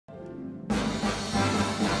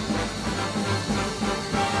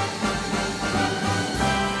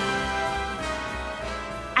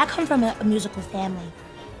I come from a musical family.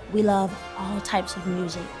 We love all types of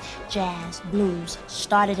music, jazz, blues,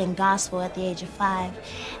 started in gospel at the age of 5.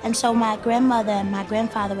 And so my grandmother and my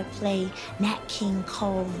grandfather would play Nat King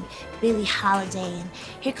Cole and Billie Holiday, and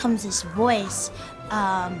here comes this voice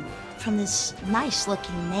from this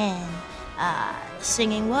nice-looking man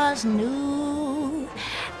singing "Was New."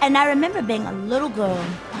 And I remember being a little girl,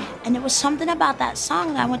 and there was something about that song,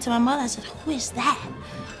 and I went to my mother, I said, "Who is that?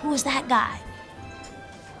 Who is that guy?"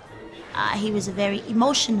 He was a very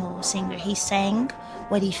emotional singer. He sang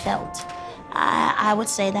what he felt. I would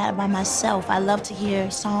say that about myself. I love to hear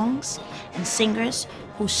songs and singers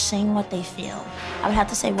who sing what they feel. I would have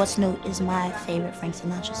to say "What's New" is my favorite Frank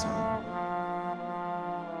Sinatra song.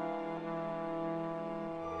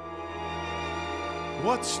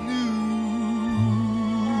 What's new?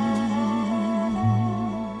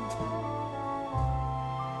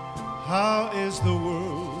 How is the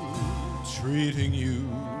world treating you?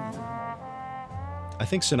 I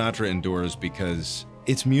think Sinatra endures because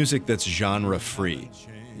it's music that's genre-free.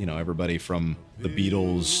 You know, everybody from the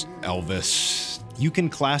Beatles, Elvis, you can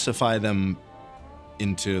classify them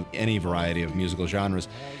into any variety of musical genres.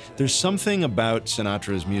 There's something about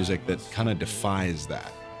Sinatra's music that kind of defies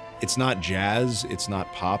that. It's not jazz, it's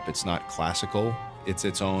not pop, it's not classical. It's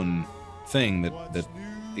its own thing that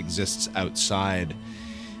exists outside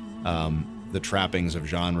the trappings of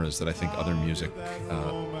genres that I think other music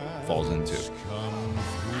falls into.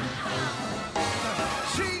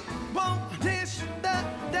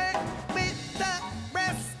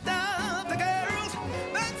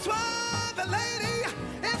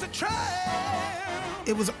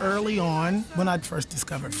 It was early on when I first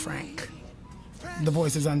discovered Frank. The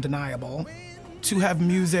voice is undeniable. To have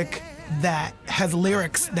music that has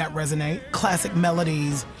lyrics that resonate, classic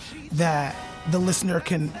melodies that the listener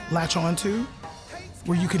can latch onto,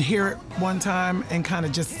 where you can hear it one time and kind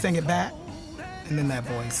of just sing it back, and then that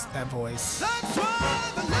voice. That's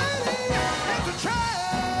why the lady is a tramp.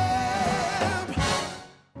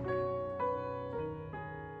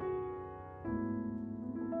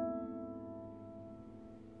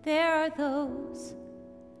 There are those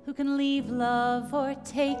who can leave love or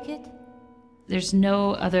take it. There's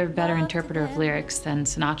no other better interpreter of lyrics than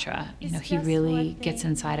Sinatra. You know, he really gets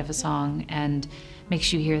inside of a song and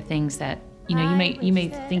makes you hear things that, you know, you may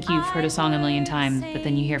think you've heard a song a million times, but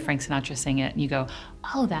then you hear Frank Sinatra sing it and you go,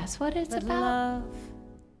 oh, that's what it's about. Love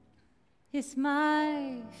is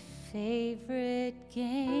my favorite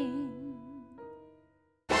game.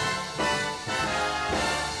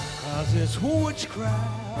 'Cause it's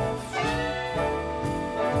witchcraft,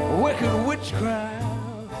 wicked witchcraft.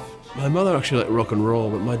 My mother actually liked rock and roll,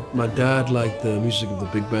 but my dad liked the music of the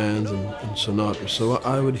big bands and Sinatra. So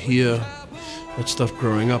I would hear that stuff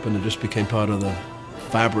growing up, and it just became part of the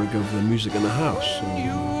fabric of the music in the house.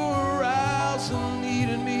 You were out and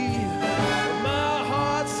needed me, but my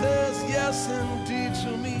heart says yes indeed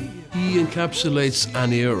to me. He encapsulates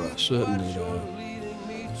an era, certainly.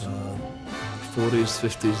 40s,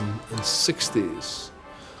 50s, and 60s.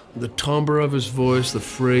 The timbre of his voice, the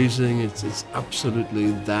phrasing, it's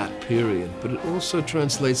absolutely that period. But it also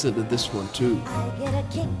translates into this one, too. I get a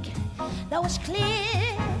kick that was clear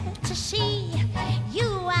to see you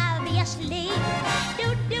obviously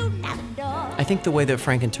do not adore. I think the way that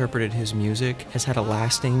Frank interpreted his music has had a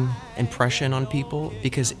lasting impression on people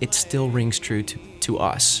because it still rings true to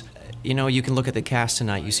us. You know, you can look at the cast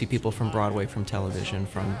tonight, you see people from Broadway, from television,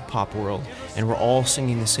 from the pop world, and we're all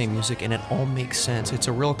singing the same music, and it all makes sense. It's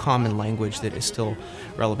a real common language that is still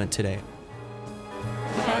relevant today.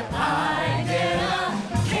 But I get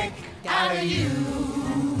a kick out of you.